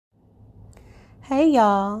Hey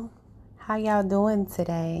y'all, how y'all doing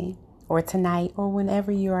today or tonight or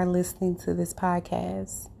whenever you are listening to this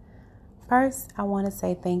podcast? First, I want to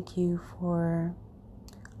say thank you for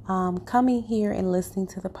coming here and listening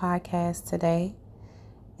to the podcast today.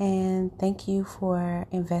 And thank you for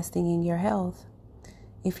investing in your health.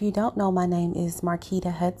 If you don't know, my name is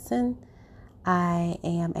Marquita Hudson. I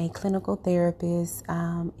am a clinical therapist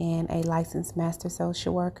and a licensed master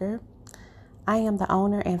social worker. I am the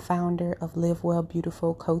owner and founder of Live Well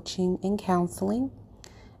Beautiful Coaching and Counseling,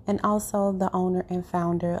 and also the owner and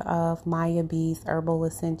founder of Maya B's Herbal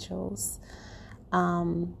Essentials.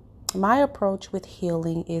 My approach with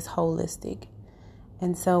healing is holistic.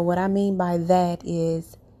 And so what I mean by that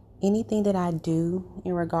is anything that I do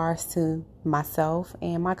in regards to myself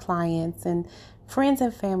and my clients and friends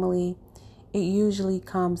and family, it usually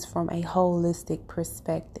comes from a holistic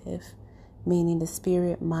perspective, meaning the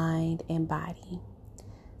spirit, mind, and body.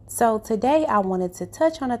 So today I wanted to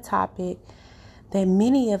touch on a topic that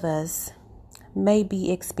many of us may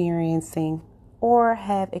be experiencing or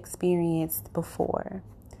have experienced before,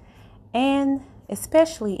 and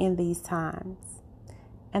especially in these times.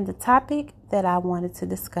 And the topic that I wanted to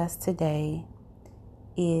discuss today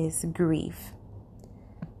is grief.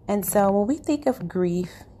 And so when we think of grief,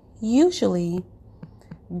 usually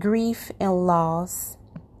grief and loss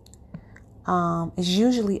is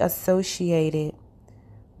usually associated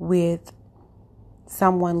with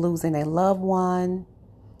someone losing a loved one,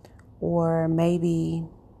 or maybe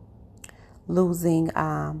losing,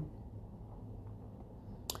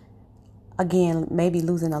 maybe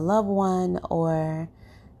losing a loved one, or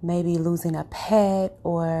maybe losing a pet,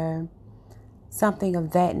 or something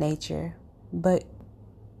of that nature. But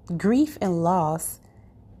grief and loss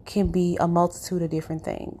can be a multitude of different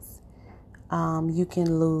things. You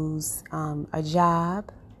can lose a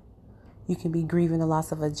job. You can be grieving the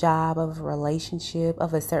loss of a job, of a relationship,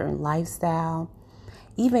 of a certain lifestyle.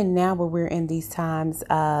 Even now, where we're in these times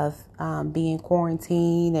of being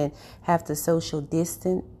quarantined and have to social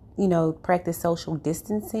distance, practice social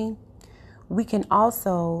distancing, we can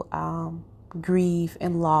also grieve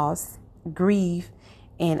and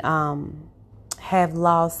have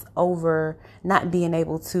loss over not being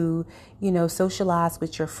able to, socialize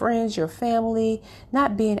with your friends, your family,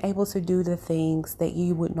 not being able to do the things that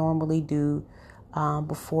you would normally do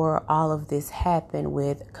before all of this happened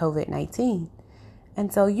with COVID-19.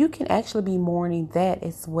 And so you can actually be mourning that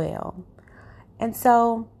as well. And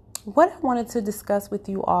so what I wanted to discuss with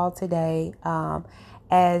you all today,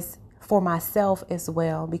 as for myself as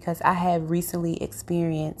well, because I have recently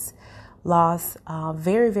experienced loss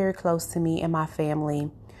very, very close to me and my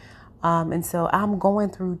family. And so I'm going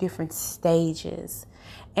through different stages.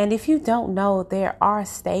 And if you don't know, there are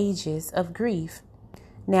stages of grief.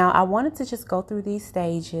 Now, I wanted to just go through these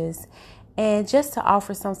stages and just to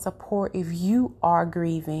offer some support if you are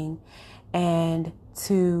grieving, and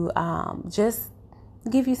to just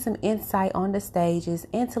give you some insight on the stages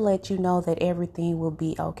and to let you know that everything will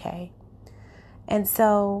be okay. And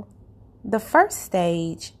so the first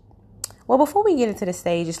stage, well, before we get into the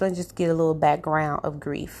stages, let's just get a little background of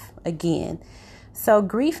grief again. So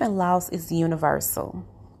grief and loss is universal.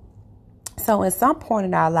 So at some point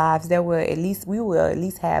in our lives, we will at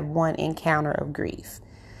least have one encounter of grief.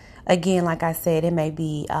 Again, like I said, it may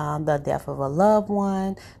be the death of a loved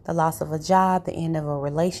one, the loss of a job, the end of a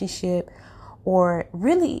relationship, or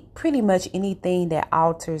really pretty much anything that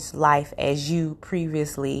alters life as you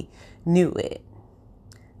previously knew it.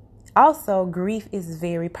 Also, grief is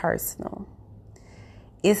very personal.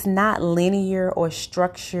 It's not linear or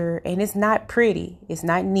structured, and it's not pretty. It's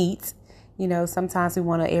not neat. Sometimes we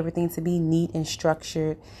want everything to be neat and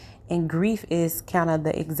structured, and grief is kind of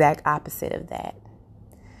the exact opposite of that.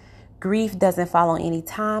 Grief doesn't follow any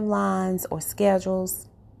timelines or schedules.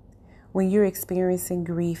 When you're experiencing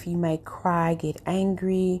grief, you may cry, get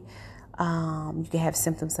angry. You can have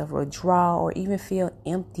symptoms of withdrawal, or even feel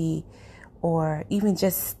empty, or even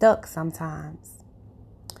just stuck sometimes.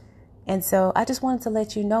 And so I just wanted to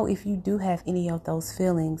let you know, if you do have any of those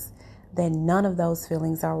feelings, then none of those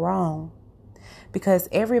feelings are wrong, because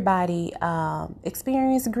everybody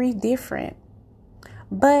experiences grief different.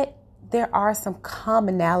 But there are some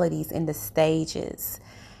commonalities in the stages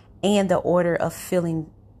and the order of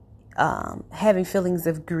having feelings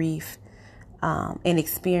of grief and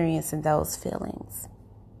experiencing those feelings.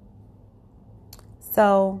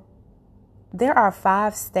 So there are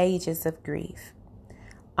 5 stages of grief.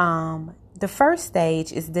 The first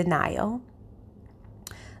stage is denial.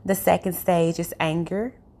 The second stage is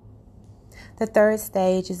anger. The third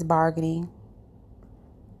stage is bargaining.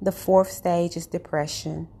 The fourth stage is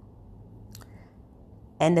depression.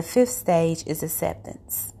 And the fifth stage is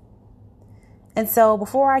acceptance. And so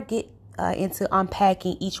before I get into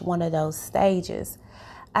unpacking each one of those stages,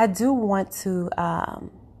 I do want to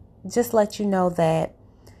just let you know that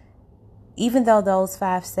even though those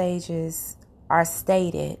 5 stages are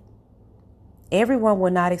stated, everyone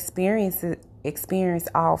will not experience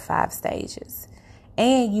all 5 stages.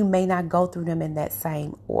 And you may not go through them in that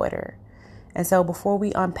same order. And so before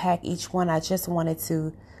we unpack each one, I just wanted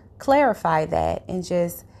to clarify that and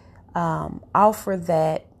just offer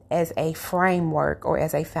that as a framework or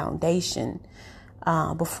as a foundation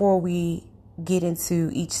before we get into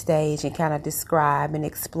each stage and kind of describe and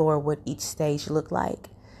explore what each stage looked like.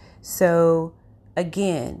 So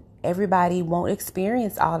again, everybody won't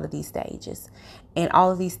experience all of these stages, and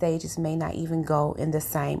all of these stages may not even go in the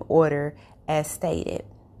same order as stated.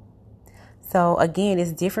 So again,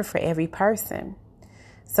 it's different for every person.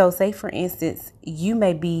 So say for instance, you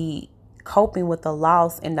may be coping with the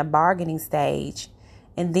loss in the bargaining stage,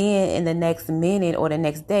 and then in the next minute or the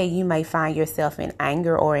next day, you may find yourself in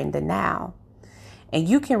anger or in denial. And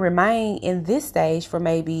you can remain in this stage for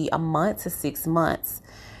maybe a month to 6 months,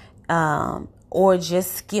 or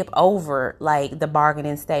just skip over like the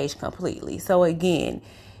bargaining stage completely. So again,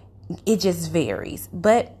 it just varies.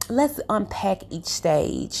 But let's unpack each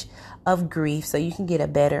stage of grief so you can get a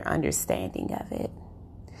better understanding of it.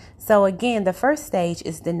 So again, the first stage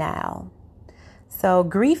is denial. So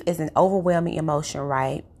grief is an overwhelming emotion,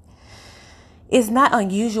 right? It's not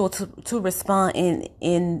unusual to respond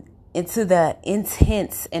into the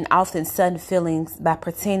intense and often sudden feelings by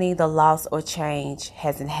pretending the loss or change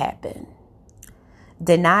hasn't happened.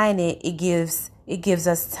 Denying it gives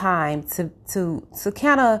us time to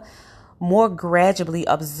kind of more gradually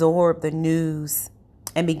absorb the news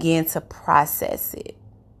and begin to process it.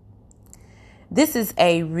 This is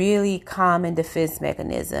a really common defense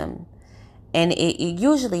mechanism, and it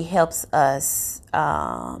usually helps us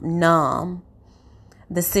numb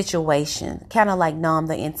the situation, kind of like numb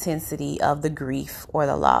the intensity of the grief or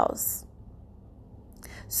the loss.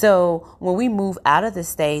 So when we move out of the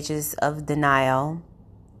stages of denial,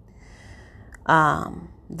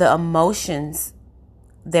 the emotions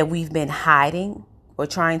that we've been hiding or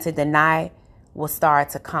trying to deny will start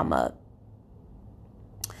to come up.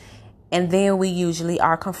 And then we usually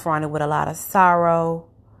are confronted with a lot of sorrow.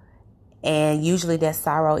 And usually that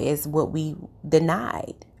sorrow is what we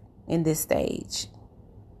denied in this stage.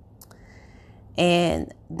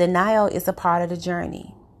 And denial is a part of the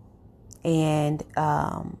journey. And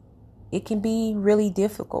it can be really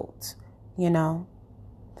difficult,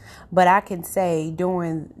 But I can say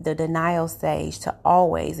during the denial stage to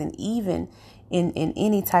always, and even in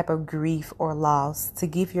any type of grief or loss, to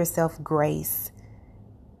give yourself grace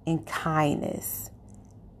and kindness.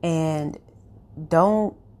 And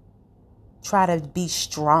don't try to be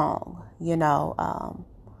strong,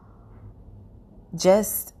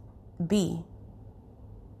 just be.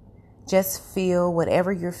 Just feel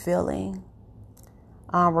whatever you're feeling,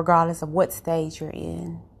 regardless of what stage you're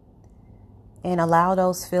in. And allow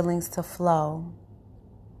those feelings to flow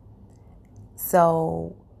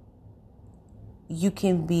so you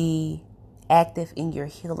can be active in your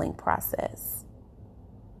healing process.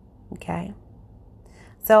 Okay?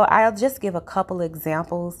 So I'll just give a couple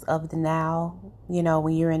examples of denial,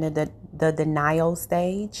 when you're in the denial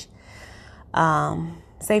stage.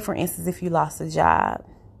 Say, for instance, if you lost a job,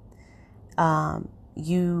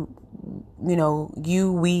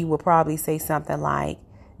 we will probably say something like,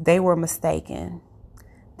 they were mistaken.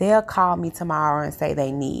 They'll call me tomorrow and say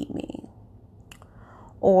they need me.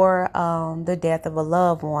 Or the death of a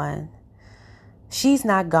loved one. She's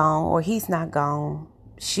not gone or he's not gone.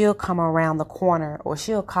 She'll come around the corner or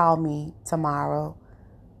she'll call me tomorrow,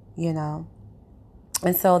 And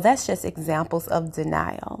so that's just examples of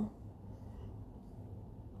denial.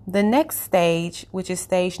 The next stage, which is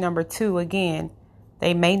stage number 2, again,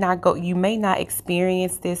 you may not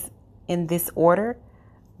experience this in this order,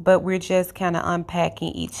 but we're just kind of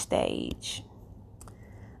unpacking each stage.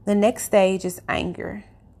 The next stage is anger.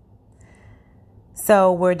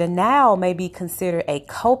 So where denial may be considered a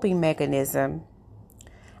coping mechanism,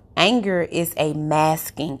 anger is a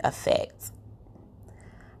masking effect.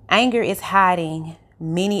 Anger is hiding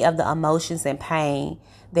many of the emotions and pain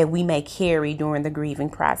that we may carry during the grieving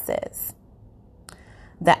process.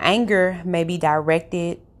 The anger may be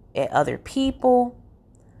directed at other people,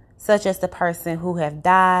 such as the person who have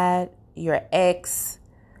died, your ex,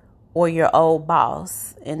 or your old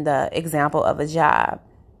boss, in the example of a job.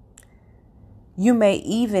 You may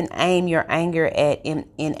even aim your anger at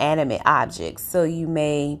inanimate objects. So you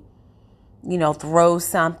may, throw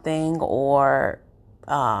something or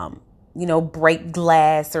break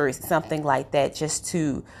glass or something like that just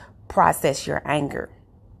to process your anger.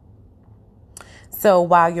 So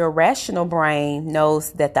while your rational brain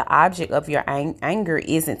knows that the object of your anger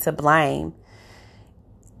isn't to blame,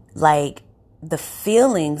 like the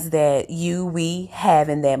feelings that we have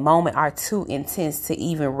in that moment are too intense to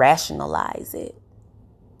even rationalize it.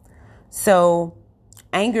 So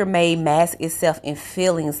anger may mask itself in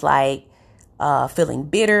feelings like feeling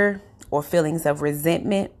bitter or feelings of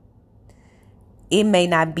resentment. It may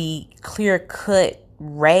not be clear-cut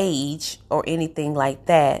rage or anything like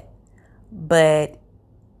that, but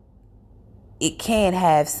it can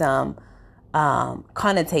have some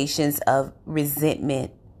connotations of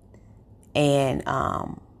resentment and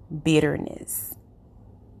bitterness.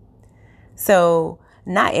 So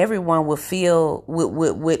not everyone would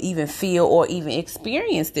even feel or even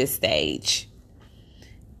experience this stage.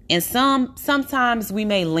 And sometimes we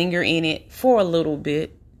may linger in it for a little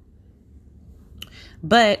bit.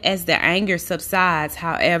 But as the anger subsides,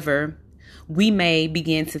 however, we may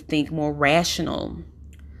begin to think more rational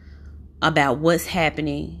about what's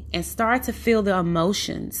happening and start to feel the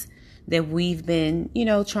emotions that we've been,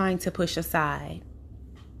 trying to push aside.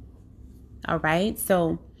 All right.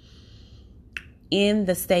 So in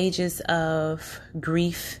the stages of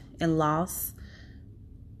grief and loss,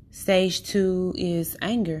 stage 2 is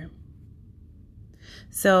anger.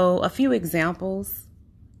 So a few examples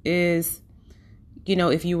is,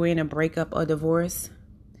 if you were in a breakup or divorce,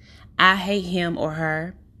 I hate him or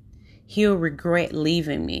her. He'll regret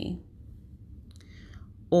leaving me.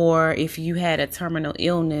 Or if you had a terminal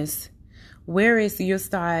illness, you'll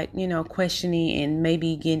start, questioning and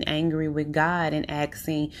maybe getting angry with God and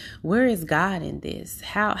asking, where is God in this?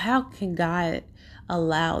 How can God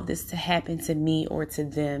allow this to happen to me or to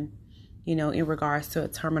them, in regards to a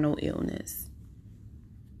terminal illness?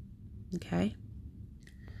 Okay.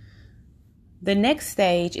 The next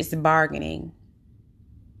stage is bargaining.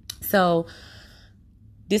 So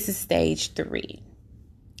this is stage 3.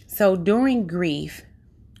 So during grief,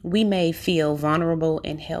 we may feel vulnerable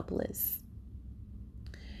and helpless.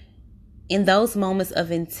 In those moments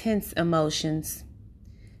of intense emotions,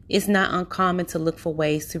 it's not uncommon to look for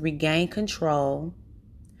ways to regain control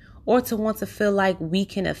or to want to feel like we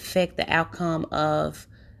can affect the outcome of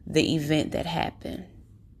the event that happened.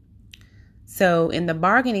 So in the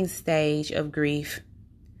bargaining stage of grief,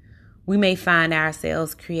 we may find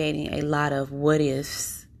ourselves creating a lot of what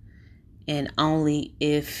ifs and only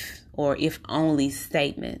if or if only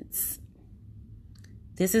statements.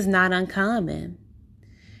 This is not uncommon.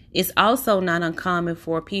 It's also not uncommon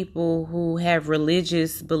for people who have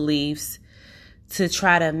religious beliefs to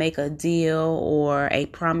try to make a deal or a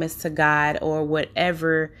promise to God or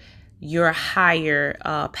whatever your higher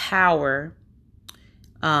power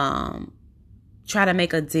try to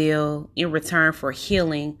make a deal in return for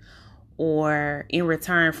healing or in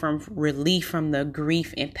return from relief from the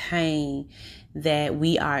grief and pain that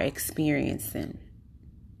we are experiencing.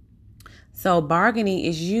 So bargaining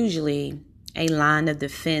is usually a line of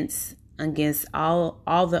defense against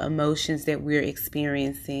all the emotions that we're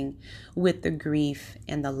experiencing with the grief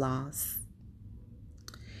and the loss.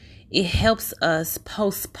 It helps us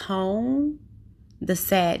postpone the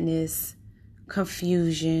sadness,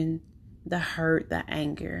 confusion, the hurt, the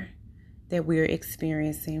anger that we're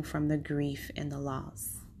experiencing from the grief and the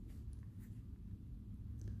loss.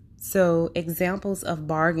 So examples of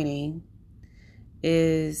bargaining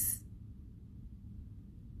is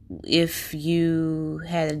if you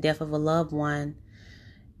had a death of a loved one,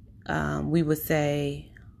 we would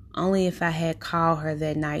say, only if I had called her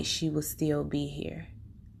that night, she would still be here.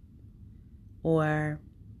 Or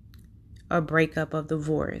a breakup of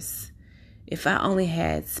divorce. If I only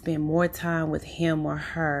had spent more time with him or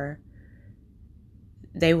her,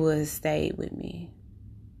 they would have stayed with me.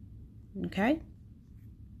 Okay?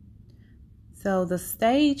 So the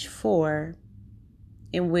stage 4,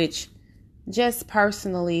 in which just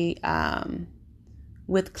personally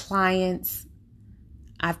with clients,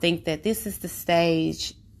 I think that this is the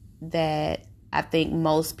stage that I think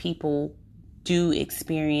most people do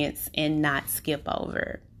experience and not skip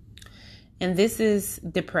over. And this is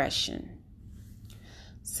depression.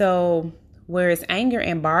 So whereas anger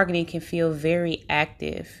and bargaining can feel very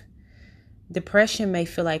active, depression may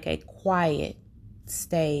feel like a quiet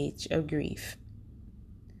stage of grief.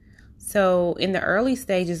 So in the early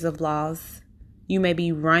stages of loss, you may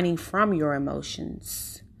be running from your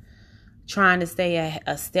emotions, trying to stay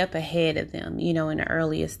a step ahead of them, in the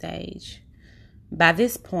earliest stage. By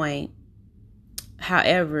this point,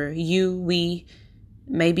 however, we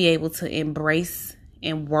may be able to embrace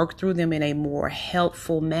and work through them in a more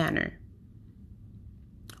helpful manner.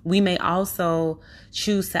 We may also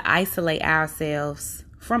choose to isolate ourselves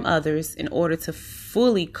from others in order to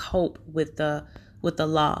fully cope with the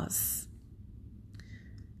loss.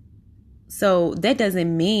 So that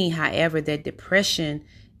doesn't mean, however, that depression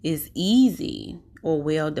is easy or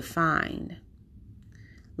well defined.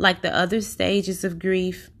 Like the other stages of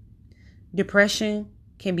grief, depression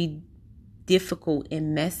can be difficult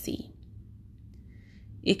and messy.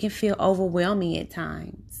 It can feel overwhelming at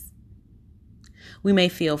times. We may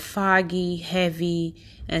feel foggy, heavy,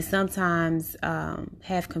 and sometimes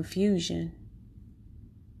have confusion.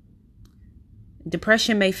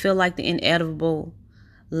 Depression may feel like the inevitable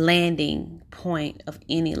landing point of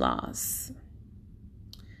any loss.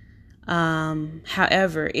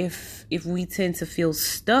 However, if we tend to feel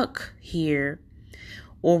stuck here,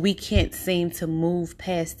 or we can't seem to move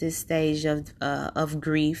past this stage of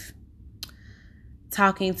grief,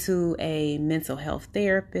 talking to a mental health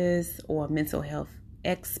therapist or mental health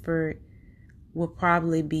expert will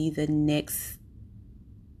probably be the next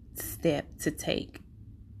step to take.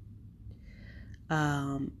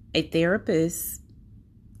 A therapist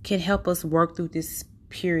can help us work through this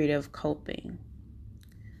period of coping.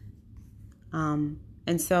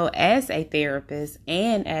 And so as a therapist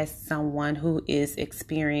and as someone who is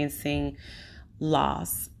experiencing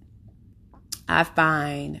loss, I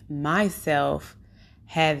find myself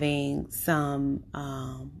having some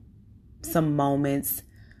moments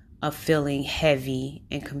of feeling heavy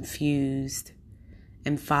and confused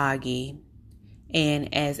and foggy.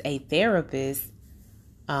 And as a therapist,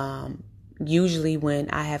 usually when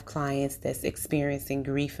I have clients that's experiencing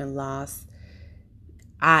grief and loss,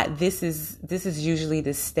 this is usually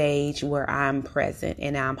the stage where I'm present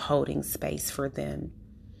and I'm holding space for them.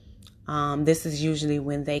 This is usually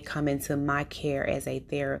when they come into my care as a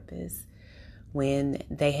therapist, when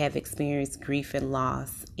they have experienced grief and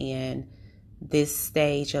loss, and this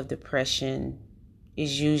stage of depression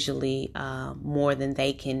is usually more than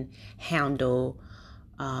they can handle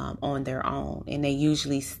on their own, and they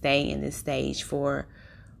usually stay in this stage for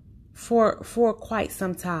quite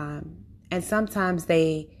some time. And sometimes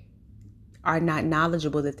they are not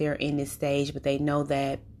knowledgeable that they're in this stage, but they know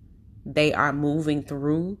that they are moving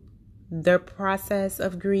through the process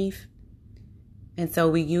of grief. And so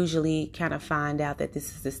we usually kind of find out that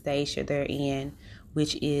this is the stage that they're in,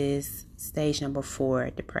 which is stage number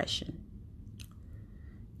 4, depression.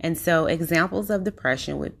 And so examples of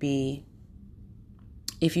depression would be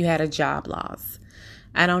if you had a job loss.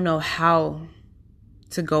 I don't know how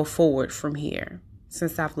to go forward from here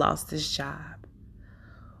since I've lost this job.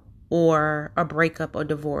 Or a breakup or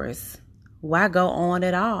divorce. Why go on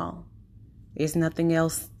at all? There's nothing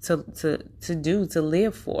else to do, to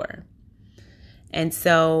live for. And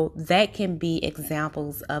so that can be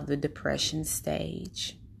examples of the depression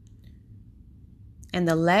stage. And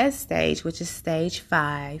the last stage, which is stage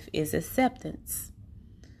 5, is acceptance.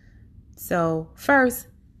 So first,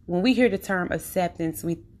 when we hear the term acceptance,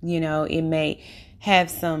 it may have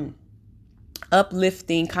some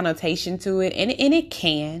uplifting connotation to it, and it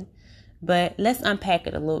can, but let's unpack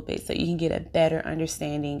it a little bit so you can get a better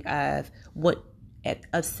understanding of what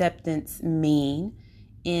acceptance mean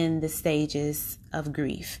in the stages of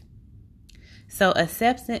grief. So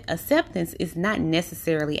acceptance is not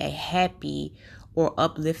necessarily a happy or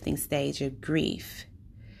uplifting stage of grief.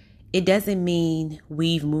 It doesn't mean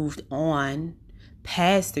we've moved on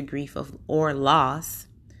past the grief or loss.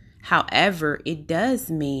 However, it does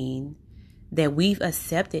mean that we've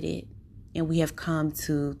accepted it and we have come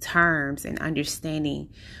to terms and understanding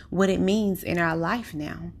what it means in our life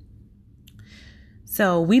now.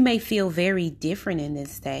 So we may feel very different in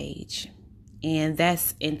this stage, and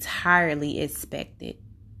that's entirely expected.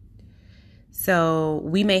 So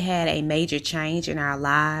we may have a major change in our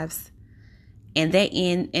lives, and that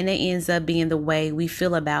ends up being the way we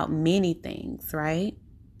feel about many things, right?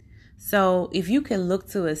 So if you can look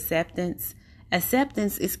to acceptance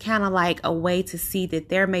is kind of like a way to see that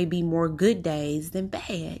there may be more good days than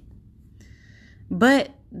bad.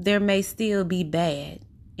 But there may still be bad.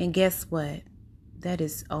 And guess what? That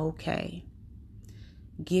is okay.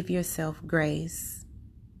 Give yourself grace.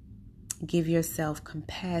 Give yourself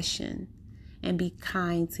compassion. And be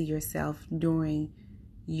kind to yourself during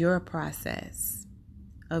your process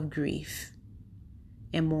of grief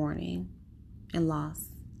and mourning and loss.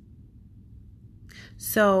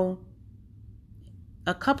 So,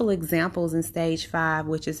 a couple examples in stage 5,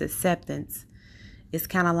 which is acceptance, is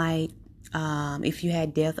kind of like if you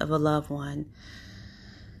had death of a loved one.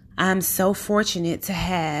 I'm so fortunate to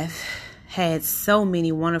have had so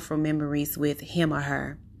many wonderful memories with him or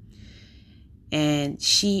her. And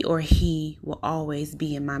she or he will always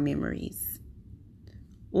be in my memories.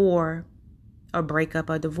 or a breakup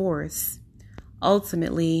or divorce.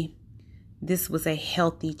 Ultimately, this was a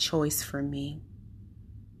healthy choice for me.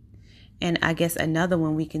 And I guess another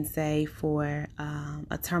one we can say for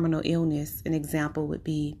a terminal illness, an example would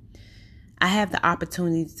be, I have the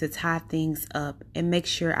opportunity to tie things up and make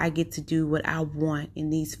sure I get to do what I want in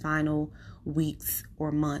these final weeks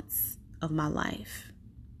or months of my life.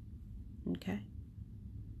 Okay.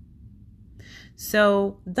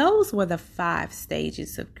 So those were the 5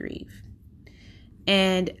 stages of grief.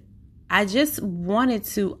 And I just wanted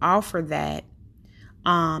to offer that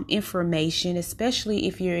information, especially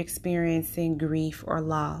if you're experiencing grief or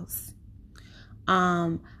loss.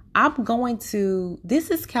 This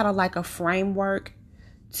is kind of like a framework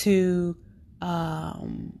to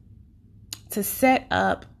set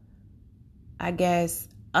up, I guess,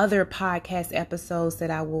 other podcast episodes that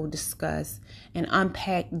I will discuss and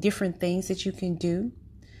unpack different things that you can do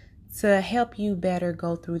to help you better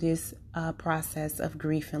go through this process of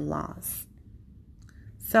grief and loss.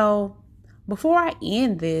 So before I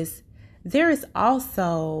end this, there is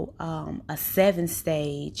also a 7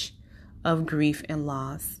 stage of grief and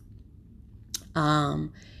loss.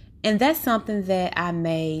 And that's something that I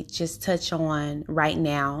may just touch on right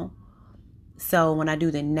now. So when I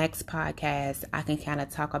do the next podcast, I can kind of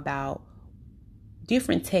talk about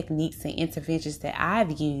different techniques and interventions that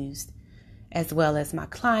I've used, as well as my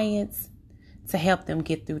clients, to help them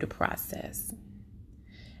get through the process.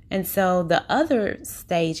 And so the other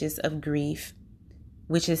stages of grief,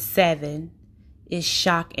 which is 7, is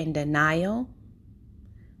shock and denial,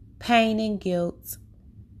 pain and guilt,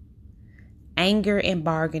 anger and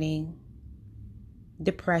bargaining,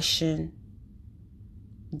 depression,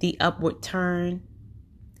 the upward turn,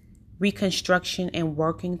 reconstruction and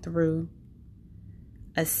working through,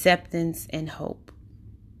 acceptance and hope.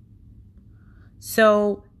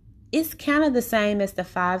 So it's kind of the same as the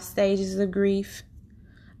 5 stages of grief,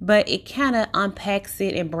 but it kind of unpacks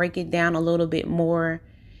it and break it down a little bit more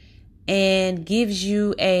and gives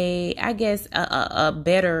you a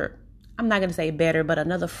better, I'm not going to say better, but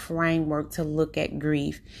another framework to look at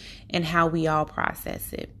grief and how we all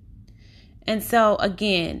process it. And so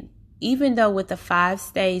again, even though with the 5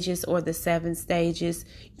 stages or the 7 stages,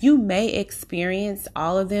 you may experience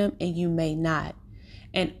all of them and you may not.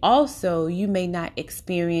 And also you may not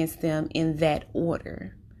experience them in that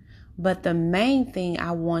order. But the main thing I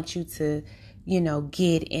want you to,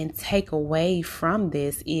 get and take away from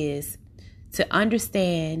this is to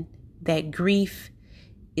understand that grief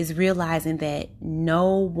is realizing that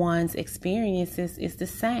no one's experiences is the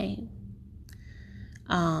same.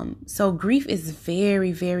 So grief is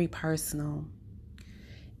very, very personal.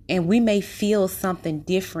 And we may feel something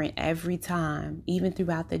different every time, even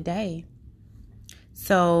throughout the day.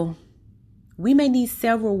 So we may need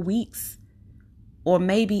several weeks or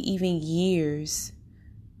maybe even years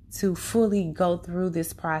to fully go through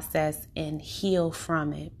this process and heal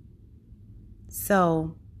from it.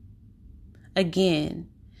 So again,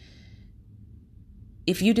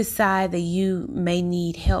 if you decide that you may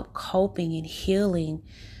need help coping and healing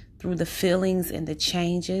through the feelings and the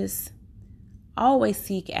changes, always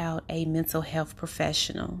seek out a mental health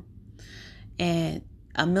professional. And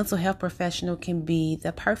a mental health professional can be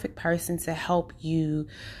the perfect person to help you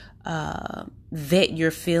vet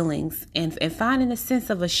your feelings and finding a sense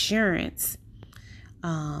of assurance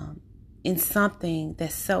in something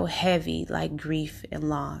that's so heavy like grief and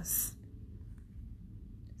loss.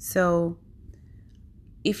 So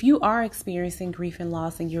if you are experiencing grief and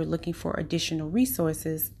loss and you're looking for additional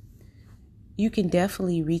resources, you can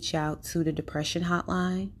definitely reach out to the Depression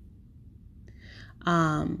Hotline.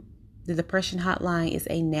 The Depression Hotline is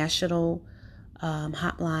a national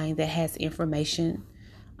hotline that has information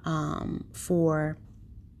for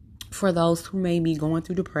those who may be going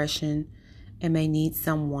through depression and may need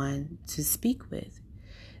someone to speak with.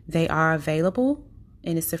 They are available,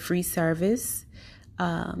 and it's a free service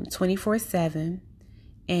 24/7,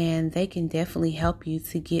 and they can definitely help you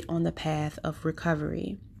to get on the path of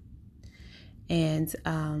recovery. And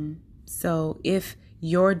so if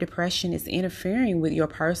your depression is interfering with your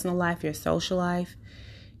personal life, your social life,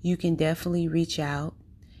 you can definitely reach out.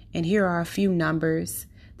 And here are a few numbers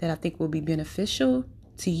that I think will be beneficial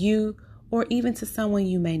to you or even to someone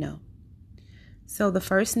you may know. So the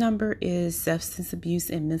first number is Substance Abuse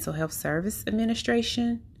and Mental Health Service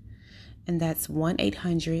Administration, and that's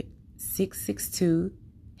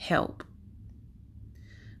 1-800-662-HELP.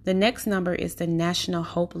 The next number is the National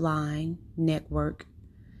Hope Line Network,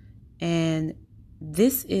 and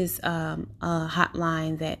this is a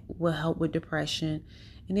hotline that will help with depression.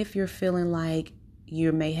 And if you're feeling like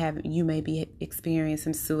you may be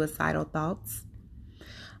experiencing some suicidal thoughts,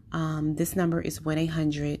 This number is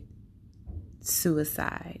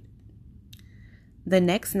 1-800-SUICIDE. The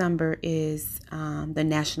next number is the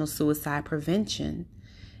National Suicide Prevention,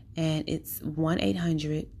 and it's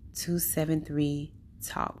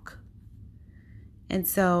 1-800-273-TALK. And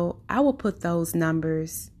so I will put those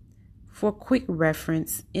numbers for quick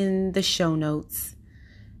reference in the show notes,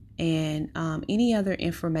 and any other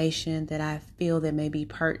information that I feel that may be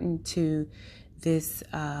pertinent to this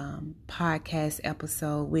podcast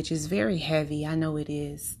episode, which is very heavy. I know it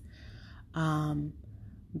is.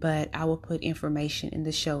 But I will put information in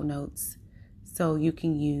the show notes so you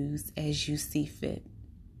can use as you see fit.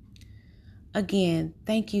 Again,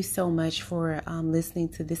 thank you so much for listening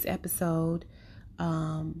to this episode,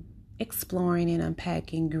 exploring and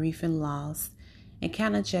unpacking grief and loss, and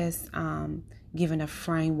kind of just giving a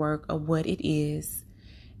framework of what it is,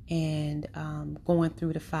 and going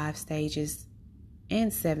through the 5 stages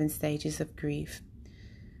and 7 stages of grief.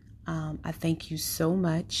 I thank you so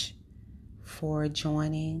much for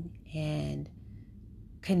joining and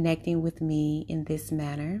connecting with me in this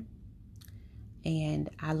manner. And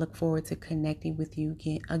I look forward to connecting with you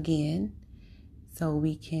again so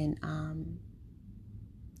we can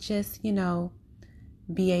just,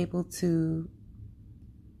 be able to,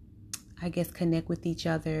 I guess, connect with each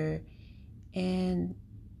other and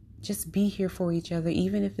just be here for each other,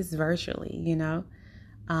 even if it's virtually,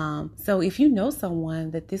 So if you know someone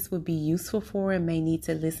that this would be useful for and may need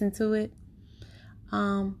to listen to it,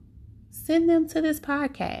 send them to this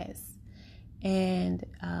podcast. And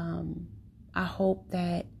I hope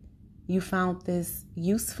that you found this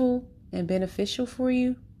useful and beneficial for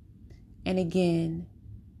you. And again,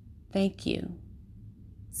 thank you.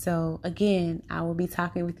 So again, I will be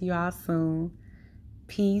talking with you all soon.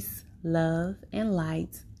 Peace, love, and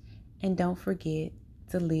light. And don't forget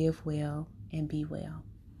to live well and be well.